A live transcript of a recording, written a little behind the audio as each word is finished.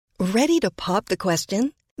Ready to pop the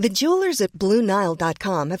question? The jewelers at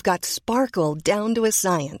BlueNile.com have got sparkle down to a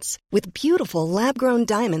science with beautiful lab-grown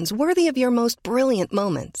diamonds worthy of your most brilliant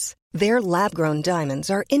moments. Their lab-grown diamonds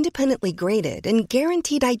are independently graded and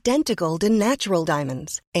guaranteed identical to natural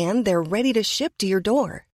diamonds, and they're ready to ship to your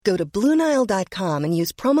door. Go to BlueNile.com and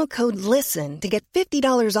use promo code LISTEN to get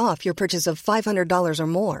 $50 off your purchase of $500 or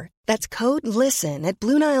more. That's code LISTEN at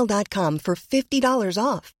BlueNile.com for $50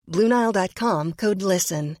 off. BlueNile.com, code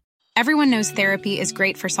LISTEN. Everyone knows therapy is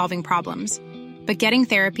great for solving problems, but getting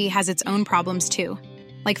therapy has its own problems too,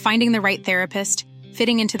 like finding the right therapist,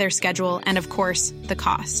 fitting into their schedule, and of course, the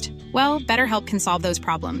cost. Well, BetterHelp can solve those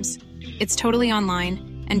problems. It's totally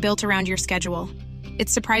online and built around your schedule.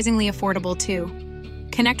 It's surprisingly affordable too.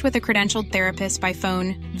 Connect with a credentialed therapist by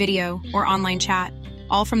phone, video, or online chat,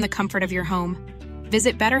 all from the comfort of your home.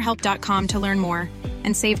 Visit BetterHelp.com to learn more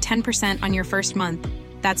and save 10% on your first month.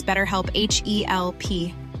 That's BetterHelp,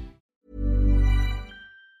 H-E-L-P.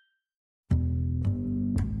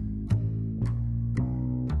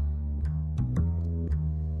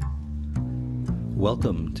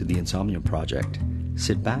 Welcome to the Insomnia Project.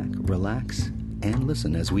 Sit back, relax, and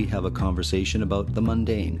listen as we have a conversation about the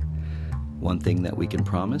mundane. One thing that we can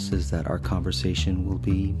promise is that our conversation will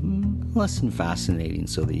be less than fascinating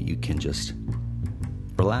so that you can just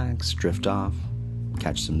relax, drift off,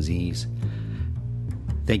 catch some Z's.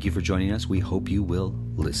 Thank you for joining us. We hope you will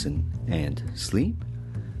listen and sleep.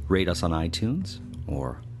 Rate us on iTunes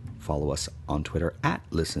or follow us on Twitter at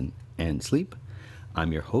Listen and Sleep.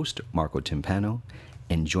 I'm your host, Marco Timpano,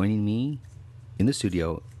 and joining me in the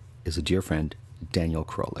studio is a dear friend, Daniel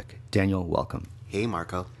Krolik. Daniel, welcome. Hey,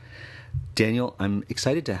 Marco. Daniel, I'm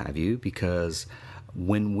excited to have you because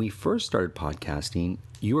when we first started podcasting,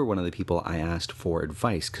 you were one of the people I asked for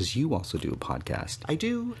advice because you also do a podcast. I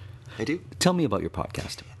do. Tell me about your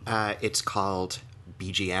podcast. It's called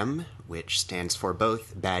BGM, which stands for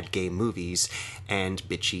both Bad Gay Movies and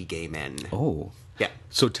Bitchy Gay Men. Oh. Yeah.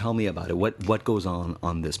 So tell me about it. What goes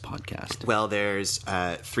on this podcast? Well, there's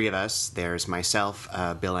three of us. There's myself,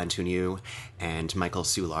 Bill Antoniou, and Michael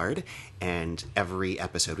Soulard. And every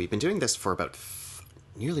episode, we've been doing this for about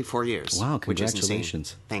nearly 4 years. Wow, which is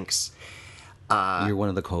congratulations. insane. Thanks. You're one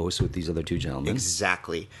of the co-hosts with these other two gentlemen.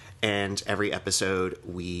 Exactly. And every episode,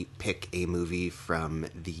 we pick a movie from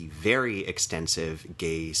the very extensive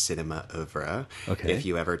gay cinema oeuvre. Okay. If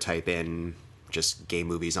you ever type in just gay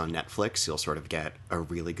movies on Netflix, you'll sort of get a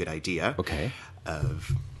really good idea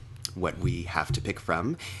of what we have to pick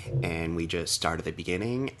from. And we just start at the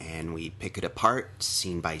beginning and we pick it apart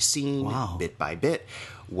scene by scene, bit by bit.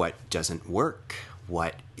 What doesn't work,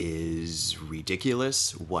 what is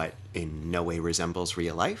ridiculous, what in no way resembles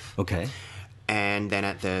real life. Okay. And then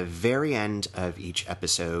at the very end of each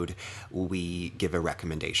episode, we give a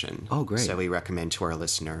recommendation. Oh, great. So we recommend to our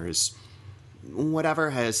listeners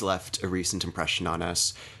whatever has left a recent impression on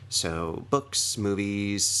us. So books,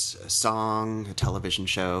 movies, a song, a television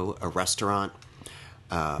show, a restaurant,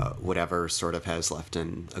 whatever sort of has left a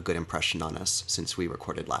good impression on us since we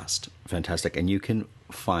recorded last. Fantastic. And you can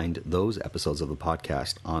find those episodes of the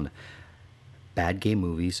podcast on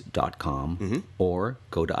badgaymovies.com or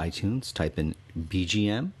go to iTunes, type in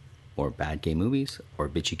BGM or Bad Gay Movies or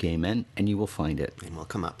Bitchy Gay Men, and you will find it. And we'll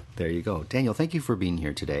come up. There you go. Daniel, thank you for being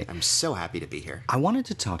here today. I'm so happy to be here. I wanted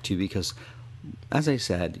to talk to you because, as I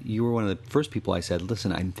said, you were one of the first people I said,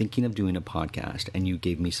 listen, I'm thinking of doing a podcast, and you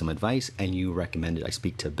gave me some advice, and you recommended I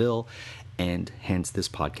speak to Bill, and hence this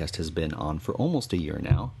podcast has been on for almost a year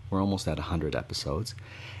now. We're almost at 100 episodes,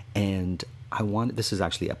 and this is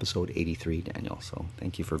actually episode 83, Daniel, so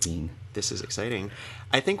thank you for being... This is exciting.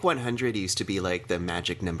 I think 100 used to be like the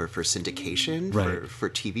magic number for syndication for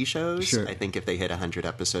TV shows. Sure. I think if they hit 100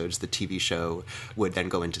 episodes, the TV show would then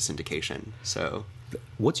go into syndication. So,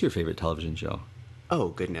 what's your favorite television show? Oh,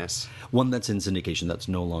 goodness. One that's in syndication that's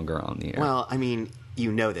no longer on the air. Well, I mean,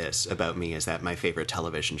 you know this about me, is that my favorite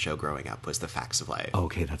television show growing up was The Facts of Life.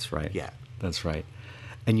 Okay, that's right. Yeah. That's right.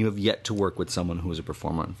 And you have yet to work with someone who was a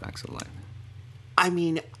performer on Facts of Life. I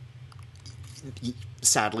mean,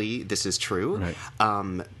 sadly, this is true. Right.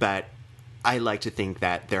 But I like to think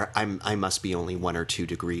that I must be only 1 or 2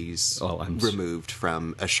 degrees removed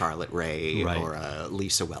from a Charlotte Rae or a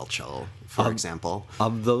Lisa Whelchel, for example.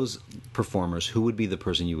 Of those performers, who would be the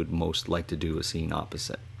person you would most like to do a scene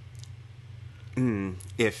opposite?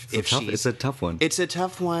 It's a tough one. It's a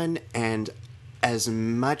tough one, and as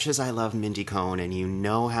much as I love Mindy Cohn, and you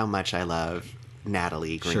know how much I love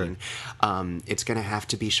Natalie Green, it's going to have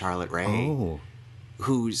to be Charlotte Rae,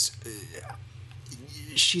 who's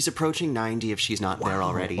She's approaching 90 if she's not there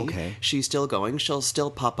already. Okay. She's still going. She'll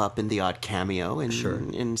still pop up in the odd cameo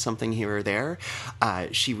in something here or there.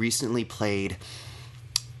 She recently played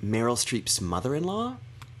Meryl Streep's mother-in-law.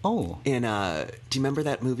 Oh. Do you remember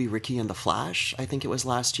that movie Ricky and the Flash? I think it was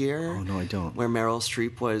last year. Oh, no, I don't. Where Meryl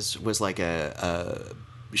Streep was like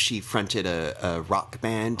she fronted a rock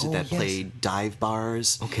band that played dive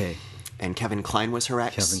bars. Okay. And Kevin Kline was her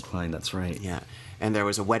ex. Kevin Kline, that's right. Yeah. And there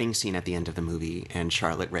was a wedding scene at the end of the movie, and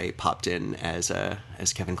Charlotte Rae popped in as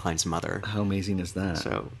Kevin Kline's mother. How amazing is that?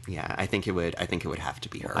 So yeah, I think it would have to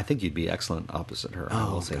be her. I think you'd be excellent opposite her. I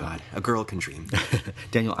will say God, that. A girl can dream.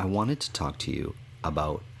 Daniel, I wanted to talk to you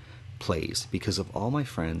about plays because of all my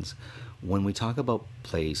friends. When we talk about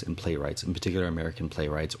plays and playwrights, in particular American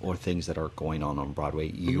playwrights or things that are going on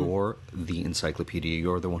Broadway, you're the encyclopedia.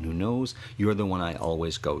 You're the one who knows. You're the one I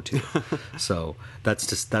always go to. So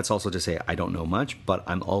that's also to say I don't know much, but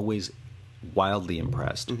I'm always wildly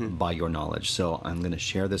impressed by your knowledge. So I'm going to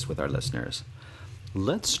share this with our listeners.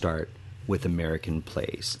 Let's start with American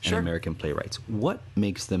plays and American playwrights. What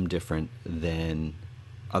makes them different than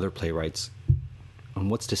other playwrights,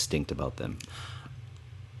 and what's distinct about them?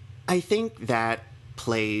 I think that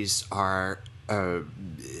plays are,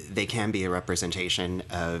 they can be a representation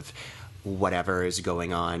of whatever is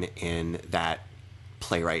going on in that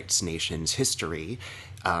playwright's nation's history.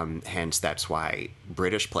 Hence, that's why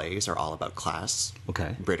British plays are all about class.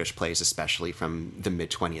 Okay. British plays, especially from the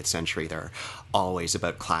mid-20th century, they're always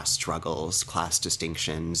about class struggles, class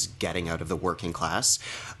distinctions, getting out of the working class.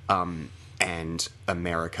 And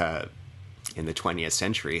America in the 20th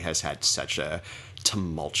century has had such a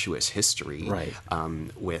tumultuous history, right,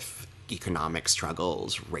 with economic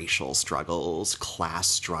struggles, racial struggles, class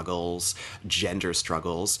struggles, gender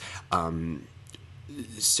struggles.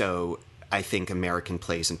 So I think American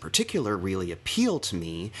plays in particular really appeal to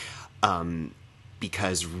me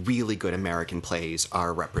because really good American plays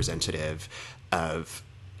are representative of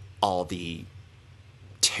all the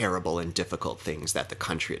terrible and difficult things that the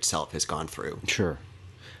country itself has gone through. Sure.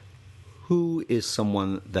 Who is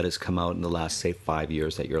someone that has come out in the last, say, 5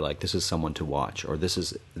 years that you're like, this is someone to watch, or this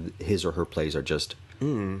is his or her plays are just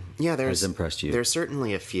has impressed you? There's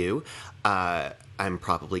certainly a few. I'm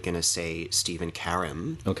probably going to say Stephen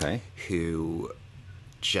Karam, who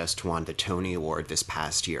just won the Tony Award this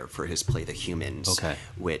past year for his play The Humans,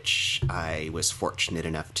 which I was fortunate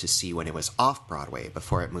enough to see when it was off Broadway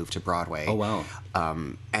before it moved to Broadway. Oh, wow.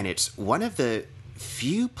 And it's one of the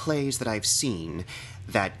few plays that I've seen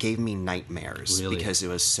that gave me nightmares because it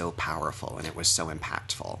was so powerful and it was so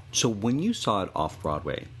impactful. So when you saw it off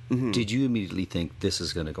Broadway, did you immediately think this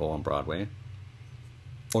is going to go on Broadway?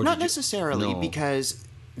 Or not necessarily, because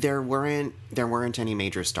there weren't any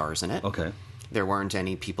major stars in it. Okay. There weren't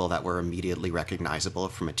any people that were immediately recognizable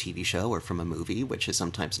from a TV show or from a movie, which is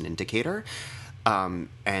sometimes an indicator. And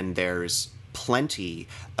there's plenty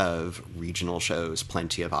of regional shows,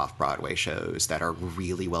 plenty of off-Broadway shows that are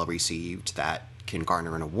really well received, that can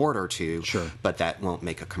garner an award or two, but that won't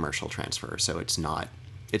make a commercial transfer. So it's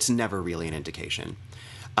never really an indication.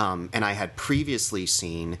 And I had previously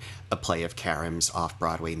seen a play of Karam's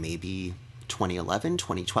off-Broadway, maybe 2011,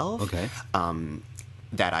 2012,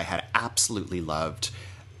 that I had absolutely loved,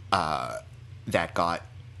 that got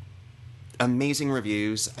amazing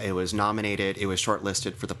reviews. It was nominated. It was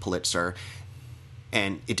shortlisted for the Pulitzer.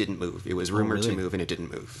 And it didn't move. It was rumored to move, and it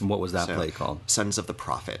didn't move. And what was that play called? Sons of the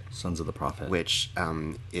Prophet. Sons of the Prophet. Which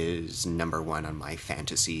is number one on my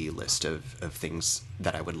fantasy list of things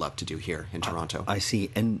that I would love to do here in Toronto. I see.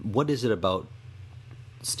 And what is it about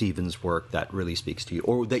Stephen's work that really speaks to you,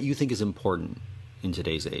 or that you think is important in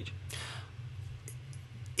today's age?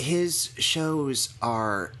 His shows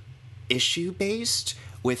are issue-based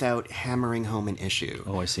without hammering home an issue.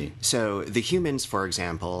 Oh, I see. So The Humans, for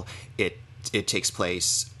example, it takes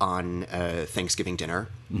place on Thanksgiving dinner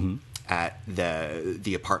at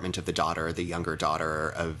the apartment of the younger daughter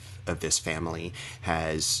of this family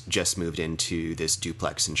has just moved into this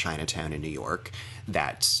duplex in Chinatown in New York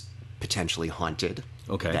that's potentially haunted,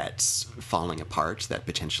 that's falling apart, that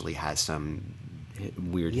potentially has some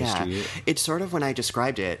weird history. It's sort of when I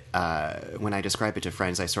describe it to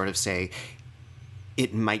friends, I sort of say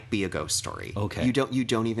it might be a ghost story. Okay. You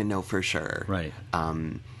don't even know for sure. Right.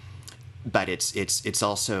 But it's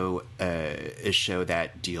also a show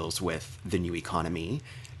that deals with the new economy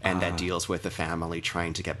and that deals with the family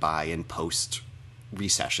trying to get by in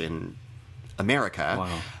post-recession America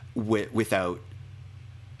without...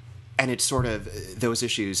 and it's sort of those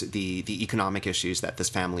issues, the economic issues that this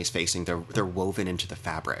family is facing, they're woven into the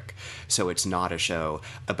fabric. So it's not a show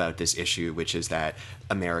about this issue, which is that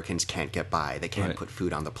Americans can't get by, they can't put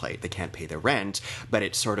food on the plate, they can't pay their rent, but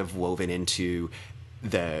it's sort of woven into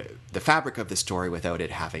the fabric of the story without it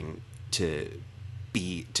having to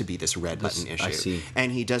be this red button issue. I see.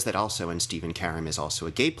 And he does that also, and Stephen Karam is also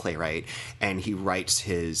a gay playwright, and he writes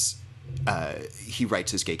his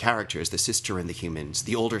gay characters, the sister and the humans.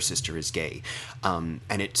 The older sister is gay, and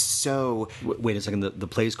it's so. Wait a second. The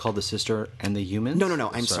play is called The Sister and the Humans.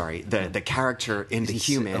 No. I'm sorry. The character in the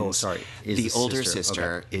humans. Oh, sorry. The older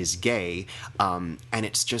sister is gay, and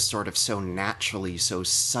it's just sort of so naturally, so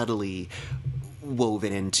subtly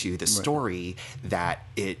woven into the story that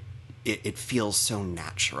it feels so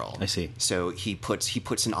natural. I see. So he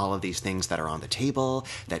puts in all of these things that are on the table,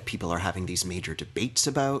 that people are having these major debates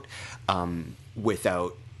about,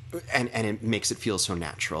 without, and it makes it feel so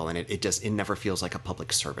natural, and it never feels like a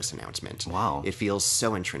public service announcement. Wow. It feels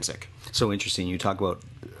so intrinsic. So interesting. You talk about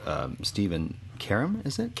Stephen Karam,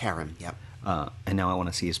 is it? Karam, yep. And now I want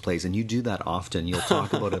to see his plays, and you do that often. You'll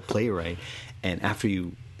talk about a playwright, and after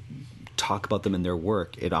you talk about them and their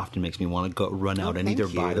work, it often makes me want to go run out and either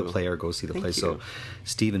buy the play or go see the play. So,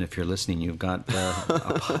 Stephen, if you're listening, you've got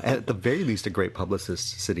at the very least a great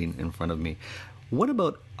publicist sitting in front of me. What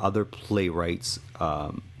about other playwrights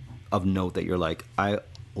of note that you're like, I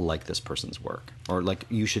like this person's work, or like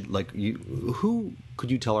you should like you? Who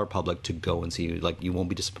could you tell our public to go and see? Like, you won't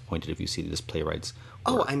be disappointed if you see this playwright's work.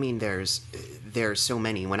 Oh, I mean, there's so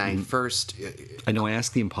many. When I first... I know I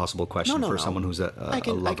asked the impossible question for someone who's a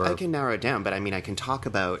lover. I can narrow it down, but I mean, I can talk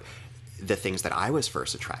about the things that I was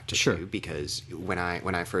first attracted to, because when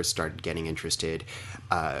I first started getting interested,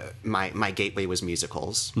 my gateway was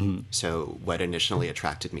musicals. Mm-hmm. So what initially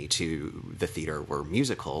attracted me to the theater were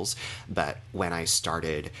musicals, but when I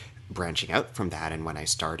started branching out from that, and when I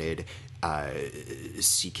started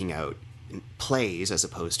seeking out plays as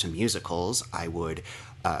opposed to musicals, I would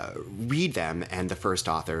read them, and the first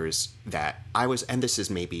authors that I was, and this is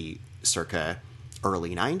maybe circa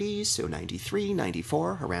early 90s, so 93,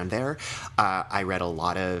 94, around there, I read a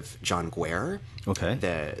lot of John Guare,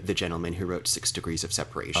 the gentleman who wrote 6 Degrees of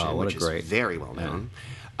Separation, which is very well known.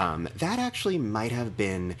 Yeah. That actually might have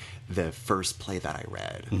been the first play that I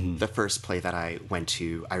read. Mm-hmm. The first play that I went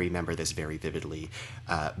to, I remember this very vividly,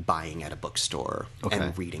 buying at a bookstore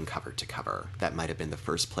and reading cover to cover. That might have been the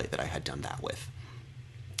first play that I had done that with.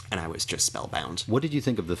 And I was just spellbound. What did you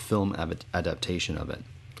think of the film adaptation of it?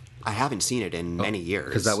 I haven't seen it in many years.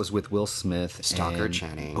 Because that was with Will Smith. Stockard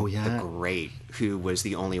Channing. Oh, yeah. The great, who was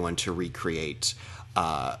the only one to recreate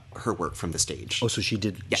her work from the stage. Oh, so she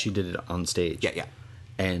did it on stage. Yeah.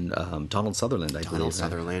 And Donald Sutherland, I believe. Donald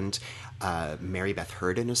Sutherland. Mary Beth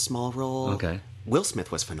Hurd in a small role. Okay. Will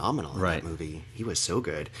Smith was phenomenal in that movie. He was so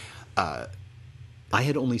good. I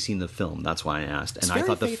had only seen the film. That's why I asked, and I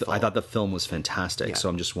thought the film was fantastic. Yeah. So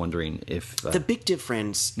I'm just wondering if the big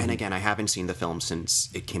difference. And again, I haven't seen the film since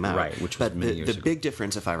it came out. Right, which was many years ago. The big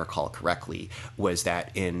difference, if I recall correctly, was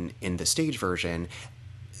that in the stage version,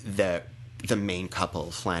 the main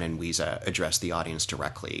couple, Flan and Weeza, addressed the audience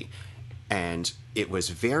directly. And it was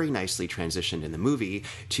very nicely transitioned in the movie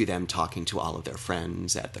to them talking to all of their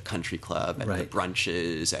friends at the country club, at the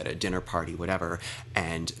brunches, at a dinner party, whatever,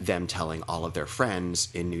 and them telling all of their friends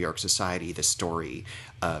in New York society the story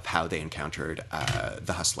of how they encountered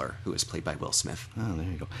the hustler, who was played by Will Smith. Oh, there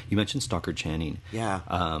you go. You mentioned Stockard Channing. Yeah.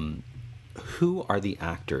 Who are the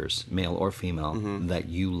actors, male or female, that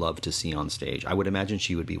you love to see on stage? I would imagine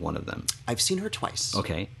she would be one of them. I've seen her twice.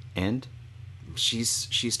 Okay. And?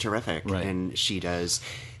 She's terrific, and she does.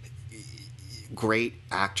 Great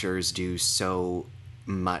actors do so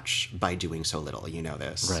much by doing so little. You know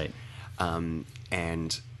this, right?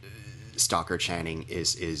 And Stockard Channing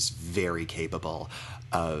is very capable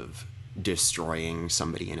of destroying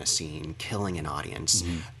somebody in a scene, killing an audience,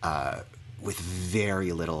 with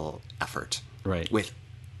very little effort. Right. With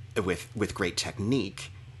great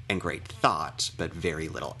technique and great thought, but very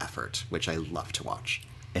little effort, which I love to watch.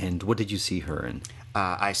 And what did you see her in?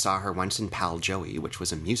 I saw her once in Pal Joey, which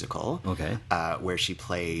was a musical, where she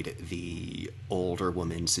played the older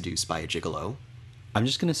woman seduced by a gigolo. I'm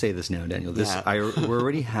just going to say this now, Daniel. We're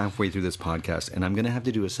already halfway through this podcast, and I'm going to have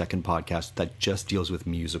to do a second podcast that just deals with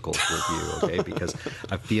musicals with you, okay? Because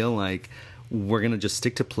I feel like we're going to just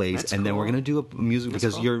stick to plays, then we're going to do a musical,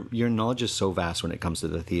 because your knowledge is so vast when it comes to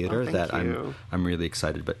the theater that I'm really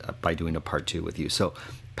excited by doing a part 2 with you. So,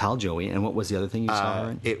 Pal Joey, and what was the other thing you saw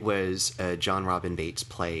her in? It was a John Robin Bates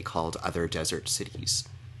play called Other Desert Cities,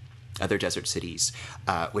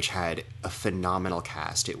 which had a phenomenal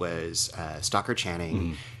cast. It was Stockard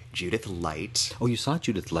Channing, Judith Light. Oh, you saw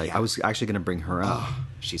Judith Light. Yeah. I was actually going to bring her up. Oh,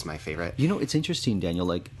 she's my favorite. You know, it's interesting, Daniel,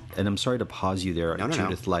 like, and I'm sorry to pause you there on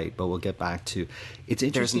Judith Light, but we'll get back to, it's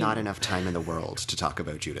interesting. There's not enough time in the world to talk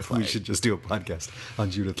about Judith Light. We should just do a podcast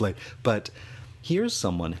on Judith Light. But here's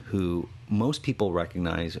someone who most people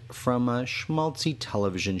recognize from a schmaltzy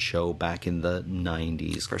television show back in the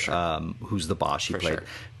 90s. For sure. Who's the Boss?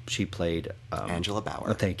 She played Angela Bauer.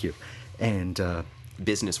 Oh, thank you. And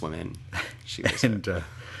businesswoman. She was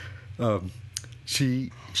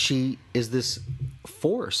she is this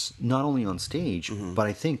force not only on stage, but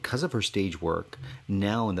I think because of her stage work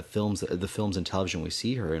now in the films and television we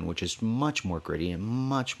see her in, which is much more gritty and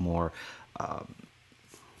much more I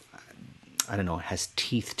don't know, it has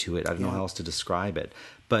teeth to it. I don't know how else to describe it.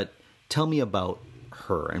 But tell me about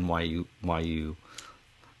her and why you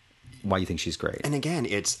think she's great. And again,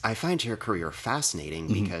 I find her career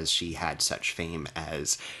fascinating because she had such fame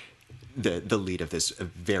as the lead of this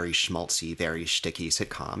very schmaltzy, very shticky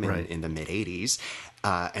sitcom in the mid-'80s.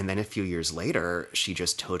 And then a few years later, she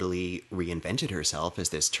just totally reinvented herself as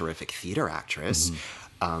this terrific theater actress.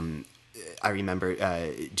 I remember,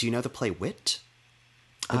 do you know the play Wit?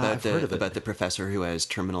 I've heard of it. About the professor who has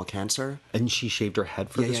terminal cancer. And she shaved her head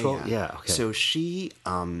for this role? Yeah, okay. So she...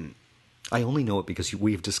 I only know it because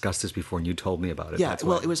we've discussed this before and you told me about it. Yeah,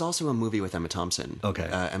 well, it was also a movie with Emma Thompson. Okay.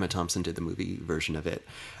 Emma Thompson did the movie version of it.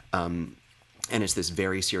 And it's this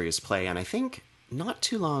very serious play. And I think not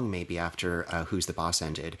too long maybe after Who's the Boss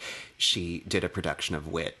ended, she did a production of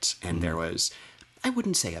Wit. And there was, I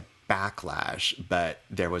wouldn't say a backlash, but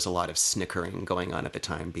there was a lot of snickering going on at the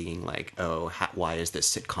time, being like, "Oh, why is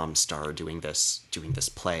this sitcom star doing this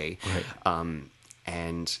play?" Right.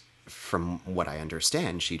 And from what I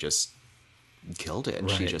understand, she just killed it.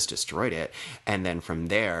 Right. She just destroyed it. And then from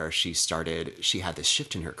there, she had this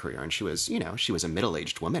shift in her career, and she was a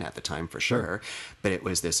middle-aged woman at the time for sure, but it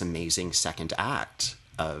was this amazing second act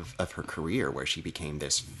of her career where she became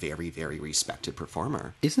this very, very respected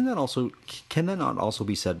performer. Can that not also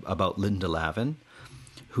be said about Linda Lavin,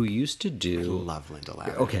 who used to do... I love Linda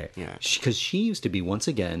Lavin. Okay. Yeah. Because she used to be, once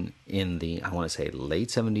again, in the, I want to say, late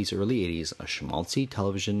 70s, early 80s, a schmaltzy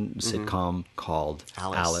television sitcom called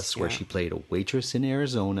Alice, where she played a waitress in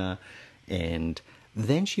Arizona. And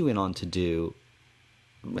then she went on to do...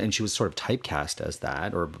 And she was sort of typecast as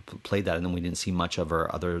that, or played that, and then we didn't see much of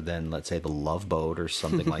her other than, let's say, The Love Boat or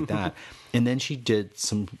something like that. And then she did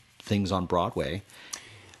some things on Broadway,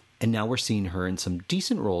 and now we're seeing her in some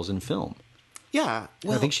decent roles in film. Yeah,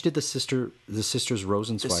 well, I think she did the Sisters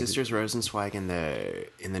Rosenzweig. The Sisters Rosenzweig in the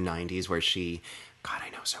 90s, where she, God,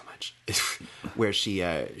 I know so much, where she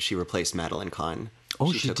replaced Madeline Kahn.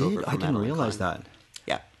 Oh, she did. I didn't realize that.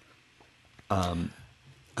 Yeah.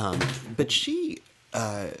 But she.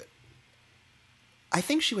 I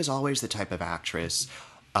think she was always the type of actress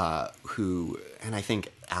who, and I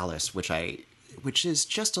think Alice, which is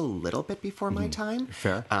just a little bit before my time.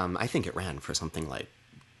 Fair. I think it ran for something like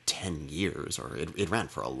 10 years, or it ran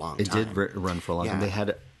for a long time. It did run for a long time. They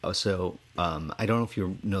had, I don't know if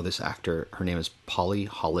you know this actor. Her name is Polly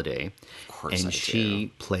Holiday. Of course, and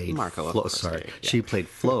she played Marco. Flo. Sorry, she played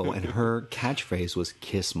Flo, and her catchphrase was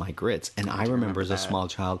 "Kiss my grits." And I remember as a small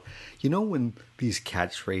child, when these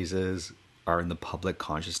catchphrases are in the public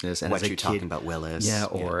consciousness, and what as a you kid, talking about, Willis?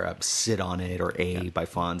 or "Sit on It" or "A" by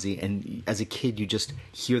Fonzie. And as a kid, you just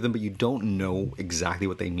hear them, but you don't know exactly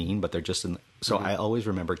what they mean. But they're just in. So I always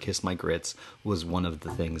remember "Kiss my grits" was one of the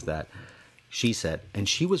things that she said, and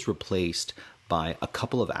she was replaced by a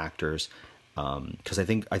couple of actors. Because I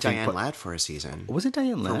think Diane Ladd for a season. Was it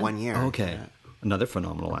Diane Ladd? For 1 year. Okay, another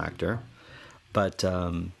phenomenal actor. But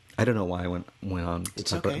I don't know why I went on to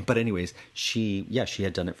talk about it. But anyways, she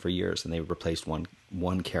had done it for years, and they replaced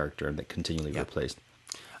one character that continually replaced.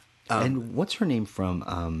 And what's her name from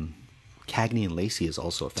Cagney and Lacey is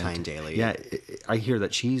also a Tyne Daly. Yeah, I hear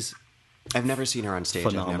that she's... I've never seen her on stage.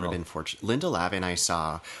 Phenomenal. I've never been fortunate. Linda Lavin I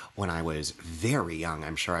saw when I was very young.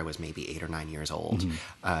 I'm sure I was maybe 8 or 9 years old.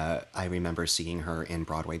 I remember seeing her in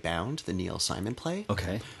Broadway Bound, the Neil Simon play.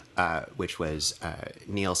 Okay. Which was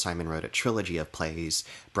Neil Simon wrote a trilogy of plays,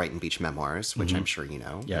 Brighton Beach Memoirs, which I'm sure you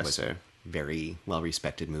know. Yes. It was a very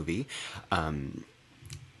well-respected movie.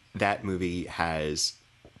 That movie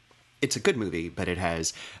it's a good movie, but it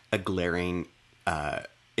has a glaring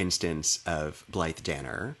instance of Blythe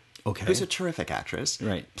Danner, who's a terrific actress,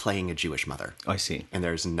 playing a Jewish mother. I see. And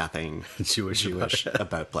there's nothing Jewish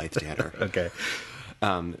about Blythe Danner. Okay.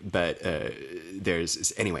 But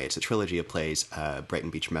it's a trilogy of plays,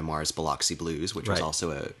 Brighton Beach Memoirs, Biloxi Blues, which was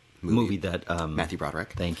also a movie that... Matthew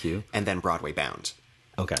Broderick. Thank you. And then Broadway Bound.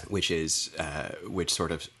 Okay. Which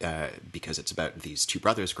sort of because it's about these two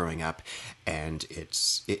brothers growing up, and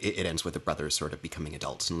it ends with the brothers sort of becoming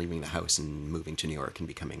adults and leaving the house and moving to New York and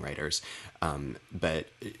becoming writers. But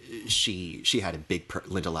she had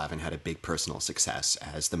Linda Lavin had a big personal success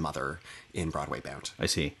as the mother in Broadway Bound. I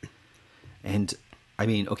see. And I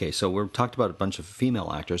mean, okay, so we've talked about a bunch of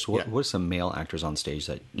female actors. What are some male actors on stage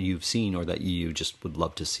that you've seen or that you just would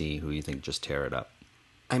love to see who you think just tear it up?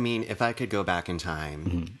 I mean, if I could go back in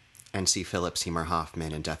time and see Philip Seymour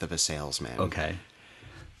Hoffman in Death of a Salesman. Okay.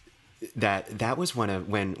 That was one of,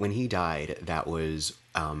 when he died, that was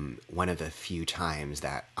one of the few times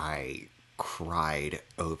that I cried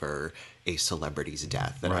over a celebrity's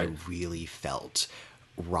death, that I really felt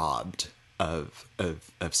robbed of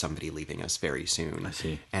somebody leaving us very soon. I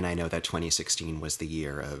see. And I know that 2016 was the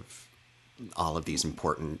year of all of these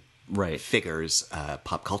important figures,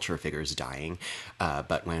 pop culture figures dying.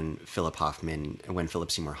 But when Philip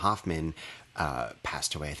Seymour Hoffman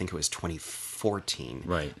passed away, I think it was 2014.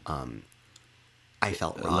 Right. I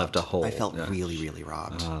felt robbed. Left a hole. I felt really, really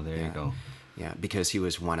robbed. Oh, there you go. Yeah, because he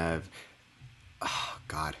was one of, oh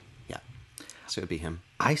God, yeah. So it'd be him.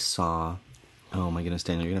 I saw, oh my goodness,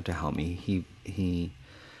 Daniel, you're gonna have to help me. He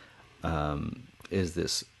is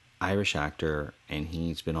this Irish actor, and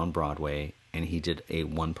he's been on Broadway. And he did a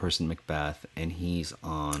one-person Macbeth, and he's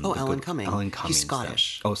on... Oh, Alan Cumming. Alan Cumming. He's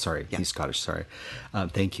Scottish. Oh, sorry. Yeah. He's Scottish, sorry.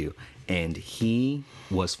 Thank you. And he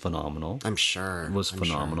was phenomenal. I'm sure.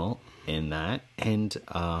 Phenomenal in that. And,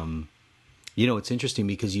 it's interesting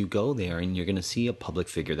because you go there and you're going to see a public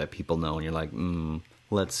figure that people know, and you're like,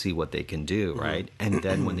 let's see what they can do, right? And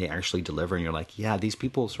then when they actually deliver, and you're like, yeah, these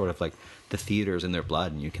people sort of like the theater's in their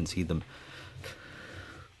blood, and you can see them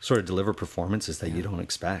sort of deliver performances that you don't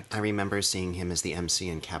expect. I remember seeing him as the MC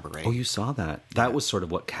in Cabaret. Oh, you saw that? That was sort of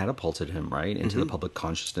what catapulted him, right, into the public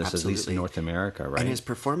consciousness, Absolutely. At least in North America, right? And his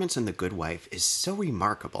performance in The Good Wife is so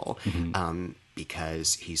remarkable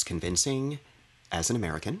because he's convincing as an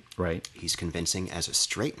American. Right. He's convincing as a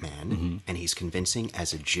straight man, and he's convincing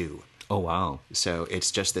as a Jew. Oh, wow. So it's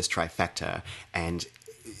just this trifecta, and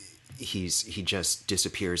he just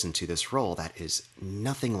disappears into this role that is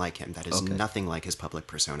nothing like him. That is nothing like his public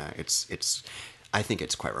persona. I think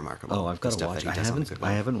it's quite remarkable. Oh, I've got to watch it.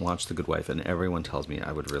 I haven't watched The Good Wife, and everyone tells me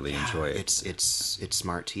I would really enjoy it. It's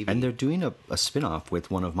smart TV. And they're doing a spin-off with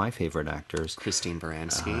one of my favorite actors, Christine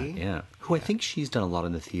Baranski. Who I think she's done a lot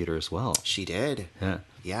in the theater as well. She did.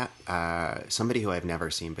 Yeah. Somebody who I've never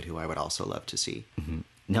seen, but who I would also love to see.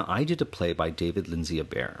 Now, I did a play by David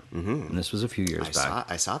Lindsay-Abaire, and this was a few years back.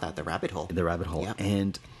 I saw that, The Rabbit Hole. The Rabbit Hole. Yep.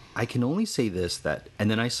 And I can only say this, and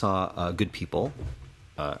then I saw Good People,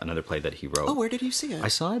 another play that he wrote. Oh, where did you see it? I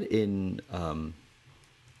saw it in,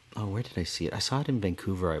 where did I see it? I saw it in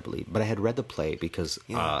Vancouver, I believe. But I had read the play because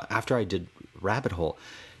after I did Rabbit Hole,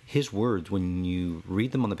 his words, when you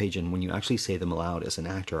read them on the page and when you actually say them aloud as an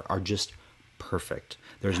actor, are just perfect.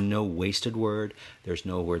 There's no wasted word. There's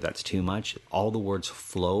no word that's too much. All the words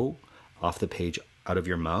flow off the page out of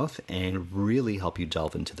your mouth and really help you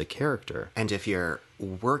delve into the character. And if you're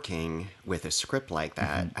working with a script like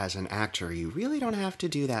that as an actor, you really don't have to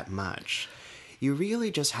do that much. You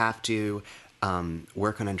really just have to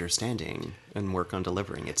work on understanding and work on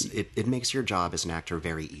delivering. It makes your job as an actor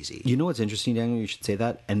very easy. You know what's interesting, Daniel? You should say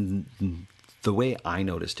that. And the way I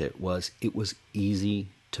noticed it was easy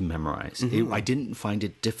to memorize. I didn't find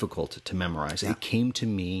it difficult to memorize. It came to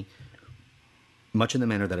me much in the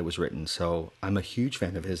manner that it was written. So I'm a huge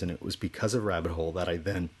fan of his, and it was because of Rabbit Hole that I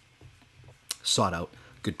then sought out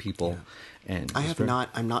Good People. And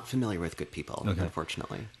I'm not familiar with Good People,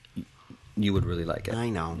 unfortunately. You would really like it. I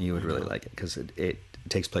know. You would really like it because it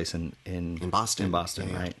takes place in Boston. In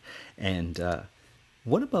Boston, right? And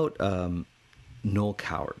what about Noel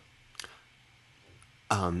Coward?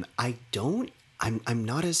 I'm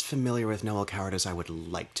not as familiar with Noel Coward as I would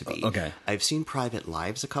like to be. Okay. I've seen Private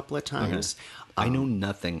Lives a couple of times. I know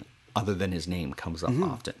nothing other than his name comes up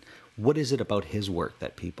often. What is it about his work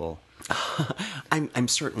that people... I'm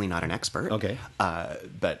certainly not an expert. Okay.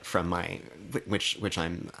 But from my... Which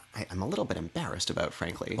I'm a little bit embarrassed about,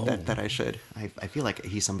 frankly, that I should... I feel like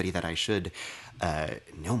he's somebody that I should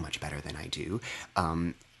know much better than I do.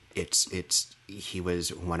 He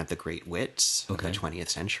was one of the great wits of the 20th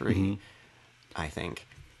century, I think.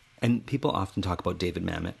 And people often talk about David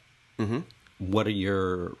Mamet. What are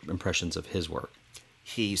your impressions of his work?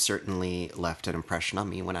 He certainly left an impression on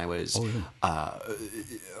me when I was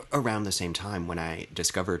around the same time when I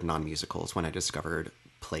discovered non-musicals, when I discovered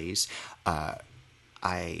plays.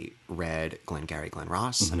 I read Glengarry Glen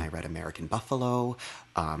Ross, and I read American Buffalo,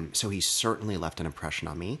 so he certainly left an impression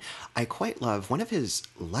on me. I quite love one of his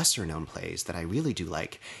lesser-known plays that I really do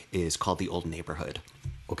like is called The Old Neighborhood.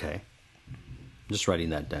 Okay. Just writing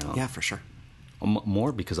that down. Yeah, for sure.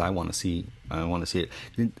 More because I want to see it.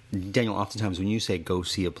 Daniel, oftentimes when you say go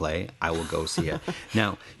see a play, I will go see it.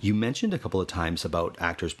 Now, you mentioned a couple of times about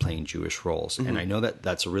actors playing Jewish roles, and I know that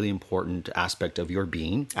that's a really important aspect of your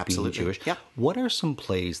being Jewish. Yeah. What are some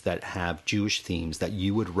plays that have Jewish themes that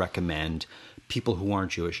you would recommend people who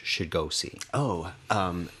aren't Jewish should go see?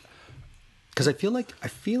 Because I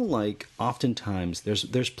feel like oftentimes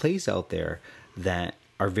there's plays out there that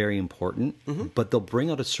are very important, but they'll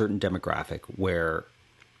bring out a certain demographic where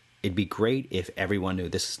it'd be great if everyone knew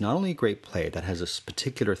this is not only a great play that has a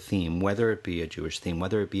particular theme, whether it be a Jewish theme,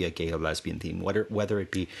 whether it be a gay or lesbian theme, whether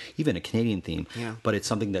it be even a Canadian theme, but it's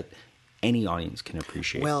something that any audience can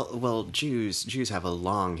appreciate. Well, Jews have a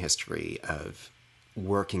long history of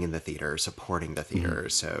working in the theater, supporting the theater.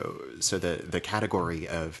 So the category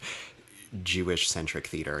of Jewish-centric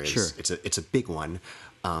theater is it's a big one.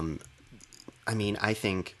 I mean,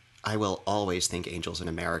 I will always think Angels in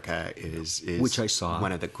America is which I saw,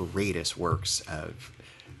 one of the greatest works of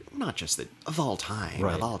not just of all time.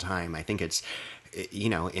 Right. Of all time, I think it's,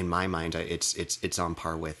 in my mind, it's on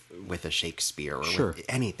par with a Shakespeare or with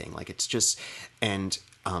anything. Like it's just, and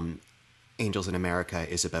Angels in America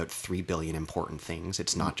is about 3 billion important things.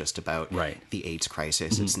 It's not just about the AIDS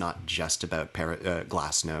crisis. It's not just about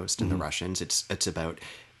Glasnost and the Russians. It's about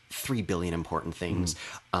 3 billion important things.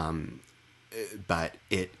 But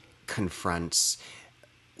it confronts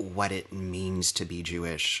what it means to be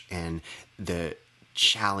Jewish and the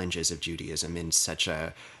challenges of Judaism in such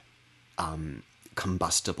a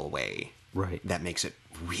combustible way, that makes it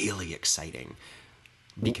really exciting.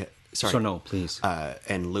 Because So no, please.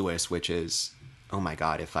 And Lewis, which is, oh my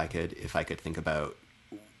God, if I could think about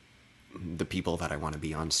the people that I want to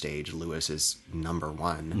be on stage, Lewis is number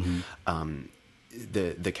one.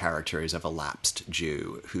 The character is of a lapsed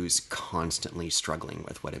Jew who's constantly struggling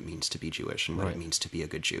with what it means to be Jewish and what it means to be a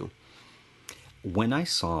good Jew. When I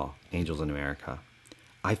saw Angels in America,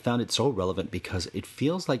 I found it so relevant because it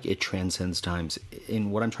feels like it transcends times.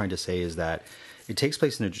 And what I'm trying to say is that it takes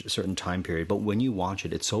place in a certain time period, but when you watch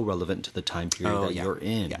it, it's so relevant to the time period that you're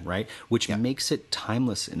in, right? Which makes it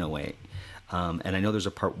timeless in a way. And I know there's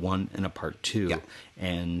a part 1 and a part 2.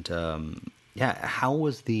 And how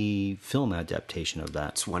was the film adaptation of that?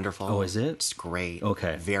 It's wonderful. Oh, is it? It's great.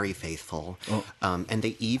 Okay. Very faithful. And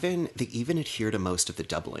they even adhere to most of the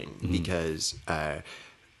doubling because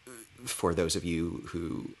for those of you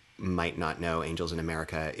who might not know Angels in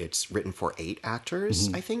America, it's written for 8 actors,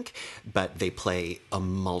 I think, but they play a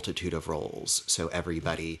multitude of roles. So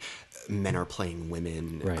everybody, men are playing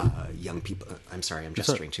women, young people. I'm sorry, I'm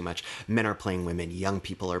gesturing too much. Men are playing women, young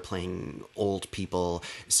people are playing old people.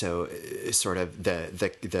 So sort of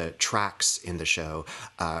the tracks in the show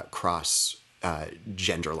cross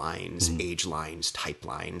gender lines, age lines, type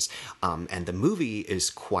lines. And the movie is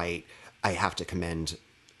quite, I have to commend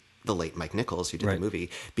the late Mike Nichols, who did the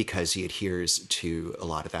movie, because he adheres to a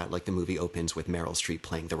lot of that. Like the movie opens with Meryl Streep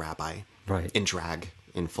playing the rabbi in drag,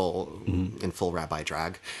 in full rabbi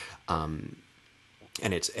drag. And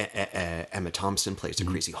it's Emma Thompson plays a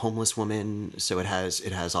crazy homeless woman. So it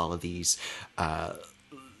has all of these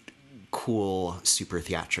cool, super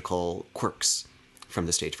theatrical quirks from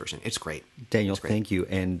the stage version. It's great. Daniel, thank you.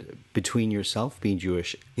 And between yourself being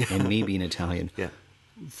Jewish and me being Italian,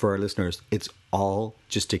 for our listeners, it's all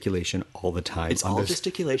gesticulation all the time. It's all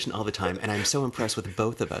gesticulation all the time, and I'm so impressed with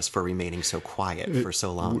both of us for remaining so quiet for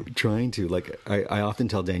so long. We're trying to. Like, I often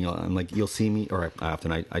tell Daniel, I'm like, you'll see me, or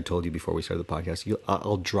I told you before we started the podcast,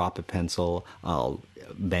 I'll drop a pencil, I'll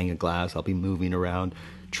bang a glass, I'll be moving around.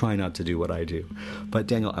 Try not to do what I do. But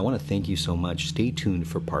Daniel, I want to thank you so much. Stay tuned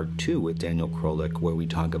for part 2 with Daniel Krolik, where we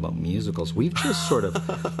talk about musicals. We've just sort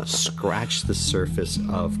of scratched the surface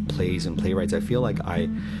of plays and playwrights. I feel like I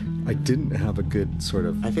didn't have a good sort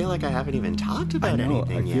of... I feel like I haven't even talked about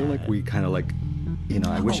anything yet. I feel like we kind of like...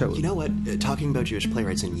 I wish I would... You know what? Talking about Jewish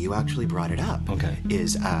playwrights, and you actually brought it up,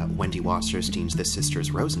 is Wendy Wasserstein's The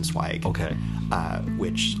Sisters Rosenzweig,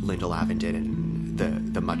 which Linda Lavin did in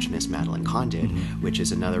the much missed Madeline Kahn did, which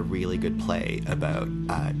is another really good play about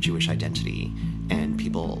Jewish identity and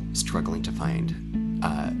people struggling to find,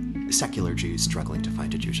 secular Jews struggling to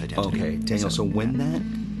find a Jewish identity. Okay, Daniel, so when that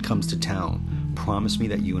comes to town, promise me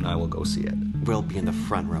that you and I will go see it. We'll be in the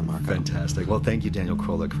front row, Marco. Fantastic. Well, thank you, Daniel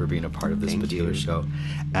Krolik, for being a part of this particular show.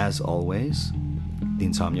 As always, The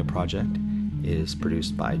Insomnia Project is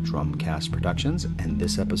produced by Drumcast Productions, and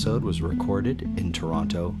this episode was recorded in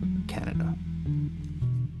Toronto, Canada.